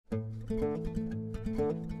Hello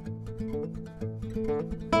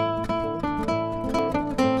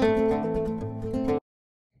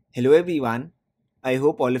everyone, I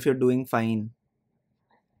hope all of you are doing fine.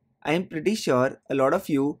 I am pretty sure a lot of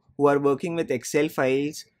you who are working with Excel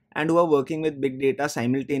files and who are working with big data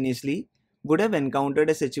simultaneously would have encountered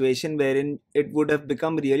a situation wherein it would have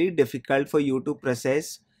become really difficult for you to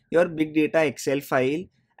process your big data Excel file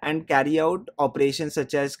and carry out operations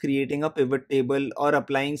such as creating a pivot table or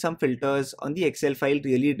applying some filters on the Excel file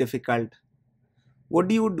really difficult. What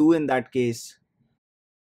do you do in that case?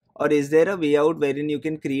 Or is there a way out wherein you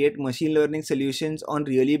can create machine learning solutions on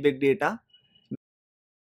really big data?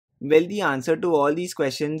 Well, the answer to all these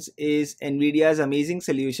questions is NVIDIA's amazing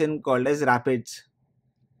solution called as RAPIDS.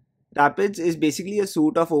 RAPIDS is basically a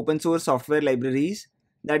suite of open source software libraries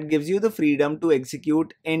that gives you the freedom to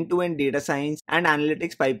execute end-to-end data science and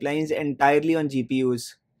analytics pipelines entirely on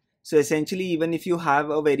GPUs. So essentially, even if you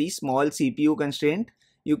have a very small CPU constraint,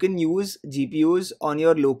 you can use GPUs on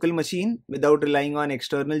your local machine without relying on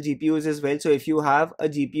external GPUs as well. So if you have a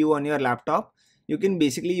GPU on your laptop, you can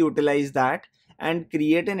basically utilize that and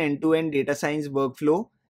create an end-to-end data science workflow.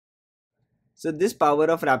 So this power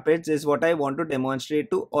of RAPIDS is what I want to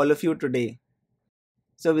demonstrate to all of you today.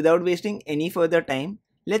 So without wasting any further time,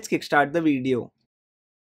 let's kickstart the video.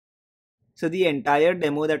 So the entire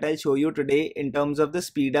demo that I'll show you today in terms of the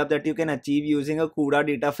speed up that you can achieve using a CUDA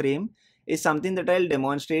data frame is something that I'll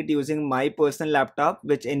demonstrate using my personal laptop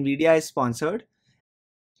which NVIDIA has sponsored.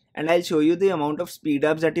 And I'll show you the amount of speed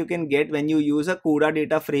ups that you can get when you use a CUDA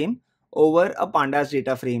data frame over a pandas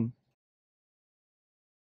data frame.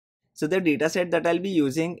 So the dataset that I'll be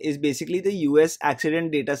using is basically the US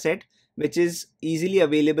accident dataset, which is easily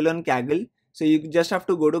available on Kaggle. So you just have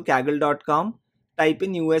to go to kaggle.com, type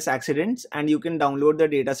in US accidents, and you can download the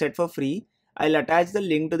dataset for free. I'll attach the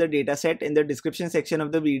link to the dataset in the description section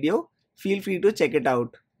of the video. Feel free to check it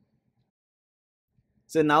out.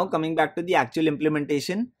 So now coming back to the actual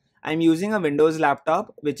implementation, I'm using a Windows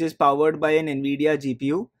laptop which is powered by an NVIDIA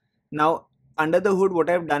GPU. Now under the hood, what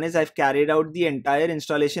I've done is I've carried out the entire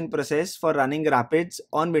installation process for running RAPIDS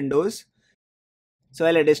on Windows. So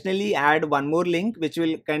I'll additionally add one more link which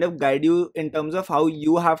will kind of guide you in terms of how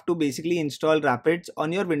you have to basically install RAPIDS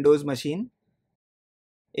on your Windows machine.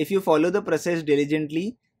 If you follow the process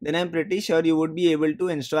diligently, then I'm pretty sure you would be able to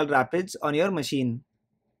install RAPIDS on your machine.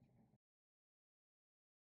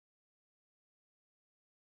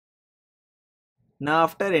 Now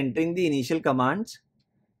after entering the initial commands,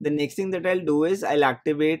 the next thing that I'll do is I'll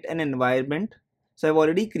activate an environment. So I've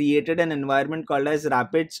already created an environment called as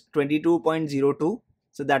RAPIDS 22.02.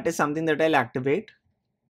 So that is something that I'll activate.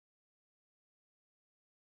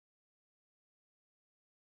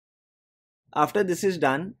 After this is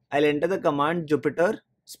done, I'll enter the command Jupyter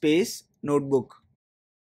space notebook.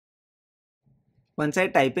 Once I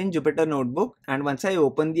type in Jupyter notebook and once I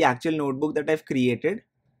open the actual notebook that I've created,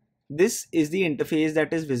 this is the interface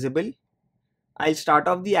that is visible. I'll start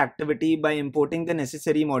off the activity by importing the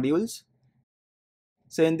necessary modules.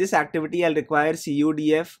 So in this activity, I'll require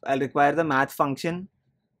CUDF, I'll require the math function,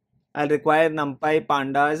 I'll require NumPy,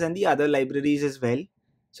 pandas and the other libraries as well.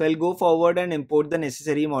 So I'll go forward and import the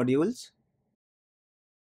necessary modules.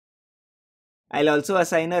 I'll also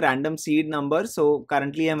assign a random seed number. So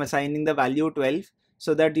currently I'm assigning the value 12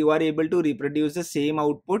 so that you are able to reproduce the same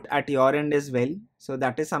output at your end as well. So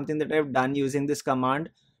that is something that I've done using this command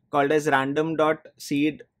called as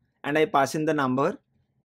random.seed, and I pass in the number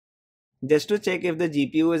just to check if the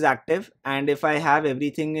GPU is active, and if I have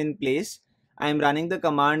everything in place, I am running the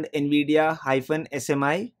command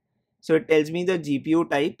NVIDIA-SMI. So it tells me the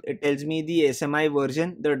GPU type, it tells me the SMI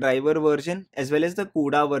version, the driver version as well as the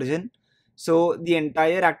CUDA version. So the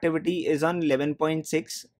entire activity is on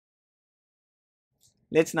 11.6.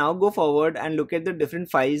 Let's now go forward and look at the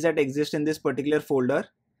different files that exist in this particular folder.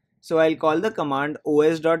 So I'll call the command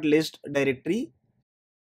os.list directory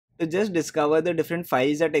to just discover the different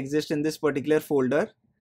files that exist in this particular folder.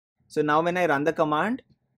 So now when I run the command,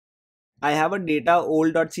 I have a data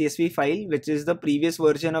old.csv file which is the previous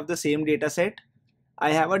version of the same dataset.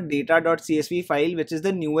 I have a data.csv file which is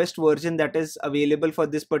the newest version that is available for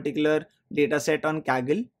this particular dataset on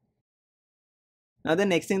Kaggle. Now the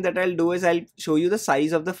next thing that I'll do is I'll show you the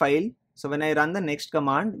size of the file. So when I run the next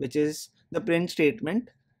command, which is the print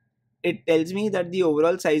statement, it tells me that the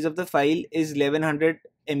overall size of the file is 1100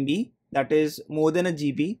 MB, that is more than a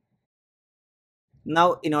GB.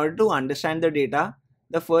 Now in order to understand the data,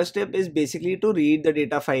 the first step is basically to read the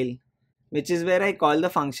data file, which is where I call the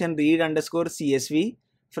function read_csv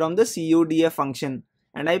from the CUDF function,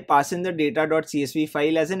 and I pass in the data.csv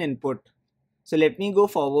file as an input. So let me go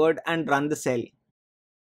forward and run the cell.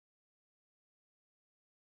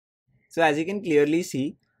 So as you can clearly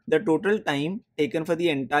see, the total time taken for the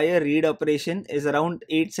entire read operation is around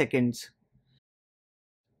 8 seconds.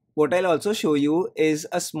 What I'll also show you is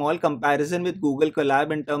a small comparison with Google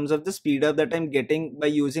Colab in terms of the speed up that I'm getting by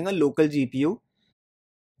using a local GPU.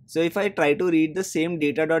 So if I try to read the same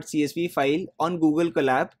data.csv file on Google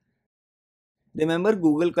Colab, remember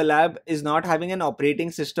Google Colab is not having an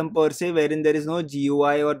operating system per se wherein there is no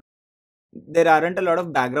GUI or there aren't a lot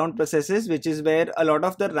of background processes, which is where a lot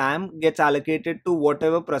of the RAM gets allocated to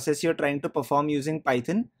whatever process you're trying to perform using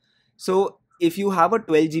Python. So if you have a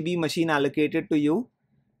 12 GB machine allocated to you,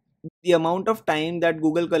 the amount of time that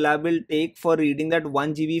Google Colab will take for reading that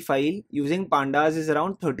 1 GB file using pandas is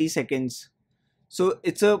around 30 seconds. So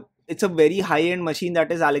it's a very high-end machine that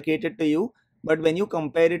is allocated to you. But when you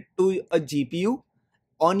compare it to a GPU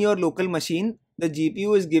on your local machine, the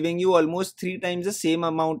GPU is giving you almost 3 times the same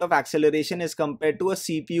amount of acceleration as compared to a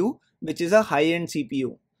CPU, which is a high-end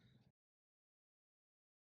CPU.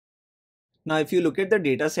 Now, if you look at the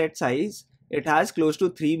dataset size, it has close to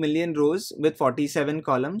 3 million rows with 47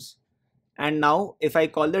 columns. And now if I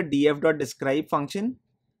call the df.describe function,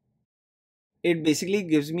 it basically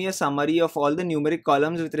gives me a summary of all the numeric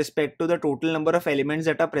columns with respect to the total number of elements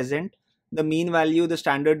that are present, the mean value, the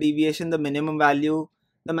standard deviation, the minimum value,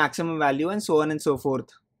 the maximum value, and so on and so forth.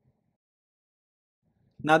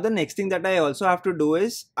 Now the next thing that I also have to do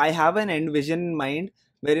is I have an end vision in mind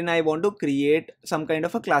wherein I want to create some kind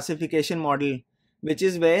of a classification model, which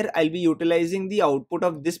is where I'll be utilizing the output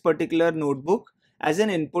of this particular notebook as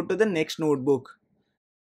an input to the next notebook.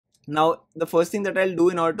 Now the first thing that I'll do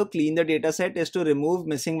in order to clean the dataset is to remove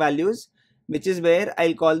missing values, which is where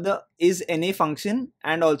I'll call the isNA function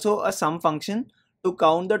and also a sum function to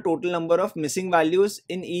count the total number of missing values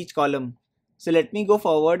in each column. So let me go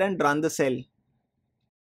forward and run the cell.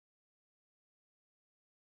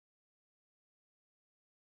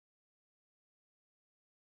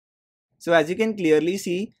 So as you can clearly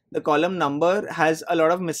see, the column number has a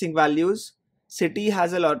lot of missing values, city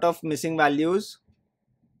has a lot of missing values,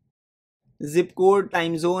 zip code,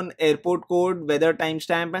 time zone, airport code, weather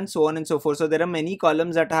timestamp, and so on and so forth. So there are many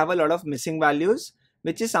columns that have a lot of missing values,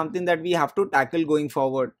 which is something that we have to tackle going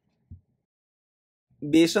forward.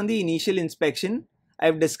 Based on the initial inspection,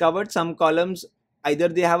 I've discovered some columns either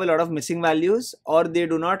they have a lot of missing values or they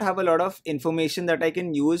do not have a lot of information that I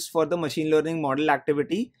can use for the machine learning model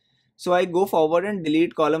activity. So I go forward and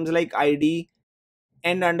delete columns like ID,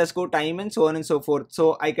 end underscore time, and so on and so forth.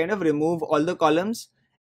 So I kind of remove all the columns.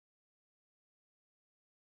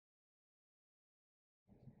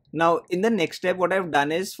 Now in the next step, what I've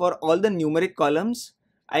done is for all the numeric columns,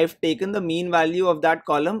 I've taken the mean value of that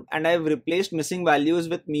column and I've replaced missing values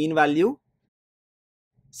with mean value.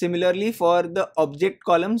 Similarly, for the object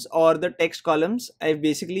columns or the text columns, I've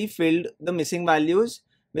basically filled the missing values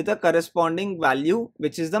with a corresponding value,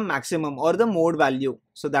 which is the maximum or the mode value.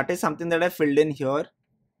 So that is something that I filled in here.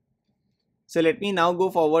 So let me now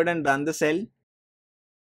go forward and run the cell.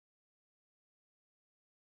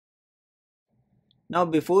 Now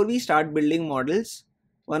before we start building models,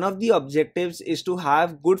 one of the objectives is to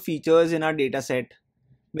have good features in our dataset,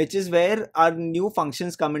 which is where our new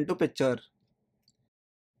functions come into picture.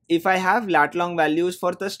 If I have lat long values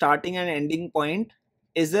for the starting and ending point,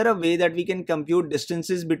 is there a way that we can compute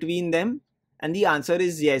distances between them? And the answer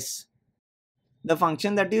is yes. The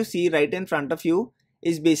function that you see right in front of you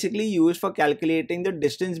is basically used for calculating the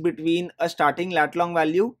distance between a starting lat long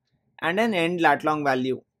value and an end lat long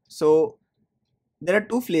value. So there are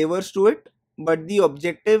two flavors to it, but the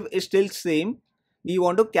objective is still same. We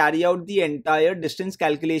want to carry out the entire distance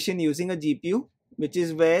calculation using a GPU, which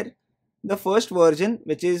is where the first version,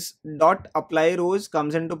 which is .apply rows,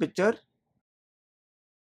 comes into picture.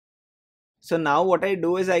 So now what I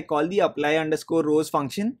do is I call the apply underscore rows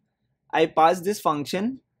function. I pass this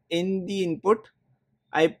function in the input.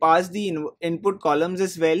 I pass the input columns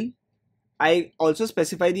as well. I also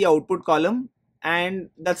specify the output column, and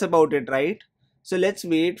that's about it, right? So let's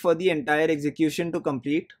wait for the entire execution to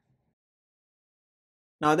complete.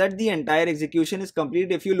 Now that the entire execution is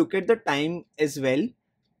complete, if you look at the time as well,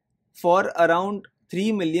 for around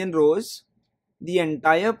 3 million rows, the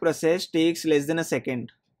entire process takes less than a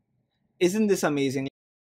second. Isn't this amazing?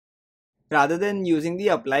 Rather than using the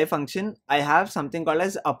apply function, I have something called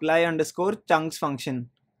as apply underscore chunks function,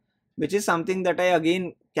 which is something that I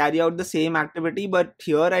again carry out the same activity, but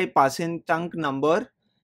here I pass in chunk number.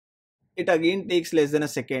 It again takes less than a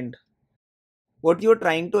second. What you're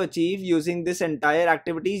trying to achieve using this entire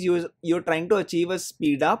activity is you're trying to achieve a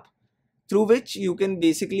speed up through which you can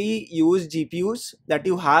basically use GPUs that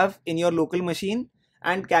you have in your local machine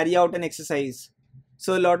and carry out an exercise.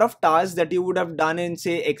 So a lot of tasks that you would have done in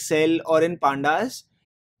say Excel or in Pandas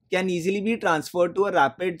can easily be transferred to a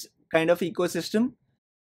RAPIDS kind of ecosystem,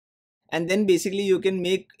 and then basically you can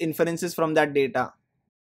make inferences from that data.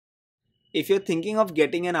 If you're thinking of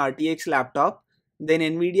getting an RTX laptop, then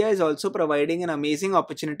NVIDIA is also providing an amazing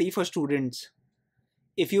opportunity for students.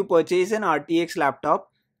 If you purchase an RTX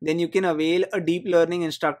laptop, then you can avail a deep learning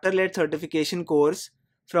instructor-led certification course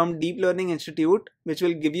from Deep Learning Institute, which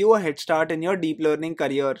will give you a head start in your deep learning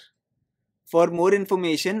career. For more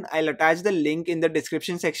information, I'll attach the link in the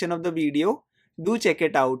description section of the video. Do check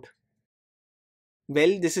it out.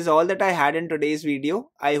 Well, this is all that I had in today's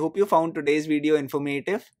video. I hope you found today's video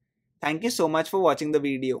informative. Thank you so much for watching the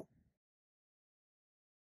video.